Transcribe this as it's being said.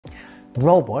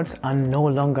Robots are no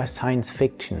longer science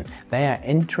fiction. They are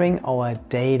entering our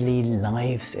daily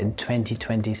lives in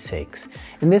 2026.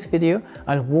 In this video,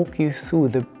 I'll walk you through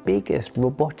the biggest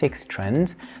robotics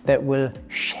trends that will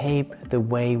shape the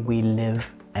way we live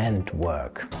and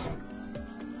work.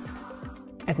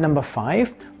 At number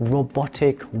 5,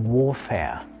 robotic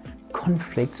warfare.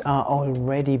 Conflicts are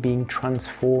already being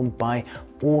transformed by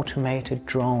automated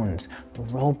drones,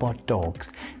 robot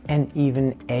dogs, and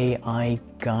even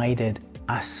AI-guided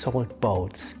assault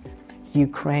boats.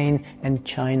 Ukraine and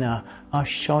China are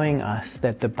showing us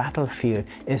that the battlefield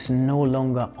is no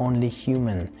longer only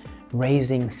human,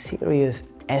 raising serious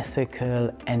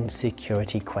ethical and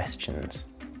security questions.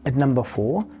 At number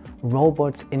 4,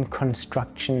 robots in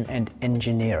construction and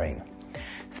engineering.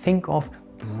 Think of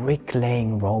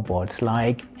bricklaying robots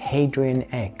like Hadrian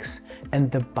X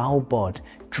and the Bowbot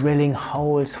drilling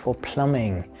holes for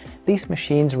plumbing. These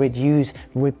machines reduce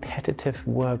repetitive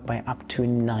work by up to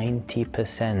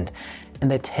 90%,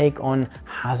 and they take on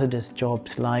hazardous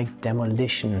jobs like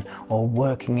demolition or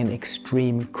working in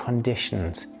extreme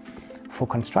conditions. For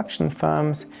construction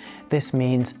firms, this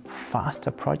means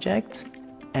faster projects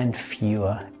and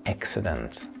fewer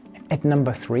accidents. At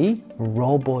number 3,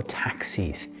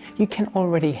 robotaxis. You can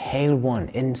already hail one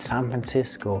in San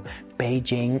Francisco,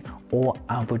 Beijing, or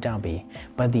Abu Dhabi.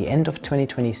 By the end of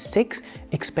 2026,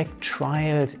 expect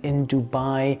trials in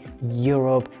Dubai,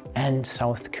 Europe, and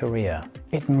South Korea.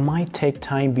 It might take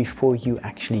time before you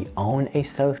actually own a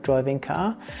self-driving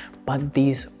car, but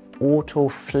these auto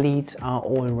fleets are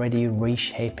already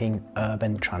reshaping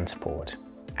urban transport.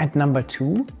 At number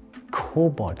 2,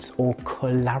 Cobots or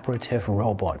collaborative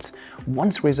robots.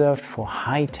 Once reserved for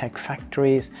high-tech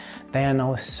factories, they are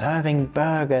now serving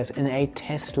burgers in a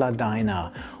Tesla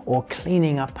diner or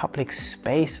cleaning up public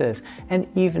spaces and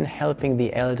even helping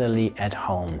the elderly at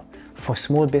home. For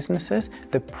small businesses,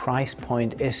 the price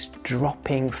point is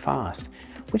dropping fast,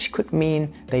 which could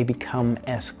mean they become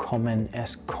as common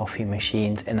as coffee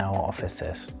machines in our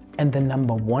offices. And the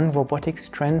number 1 robotics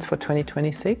trend for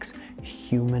 2026?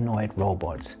 Humanoid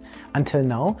robots. Until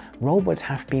now, robots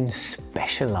have been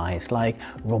specialized like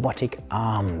robotic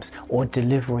arms or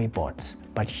delivery bots.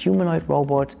 But humanoid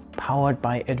robots powered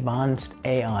by advanced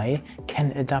AI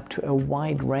can adapt to a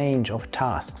wide range of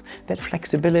tasks. That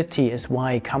flexibility is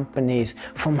why companies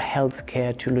from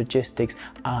healthcare to logistics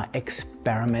are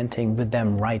experimenting with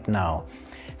them right now.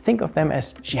 Think of them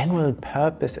as general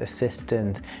purpose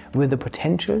assistants with the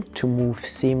potential to move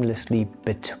seamlessly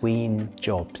between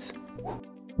jobs.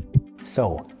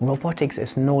 So, robotics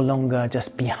is no longer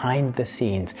just behind the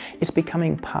scenes. It's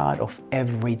becoming part of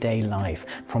everyday life,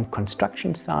 from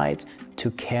construction sites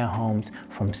to care homes,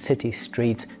 from city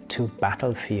streets to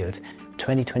battlefields.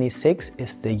 2026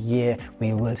 is the year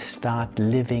we will start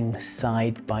living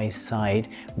side by side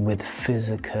with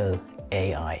physical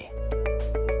AI.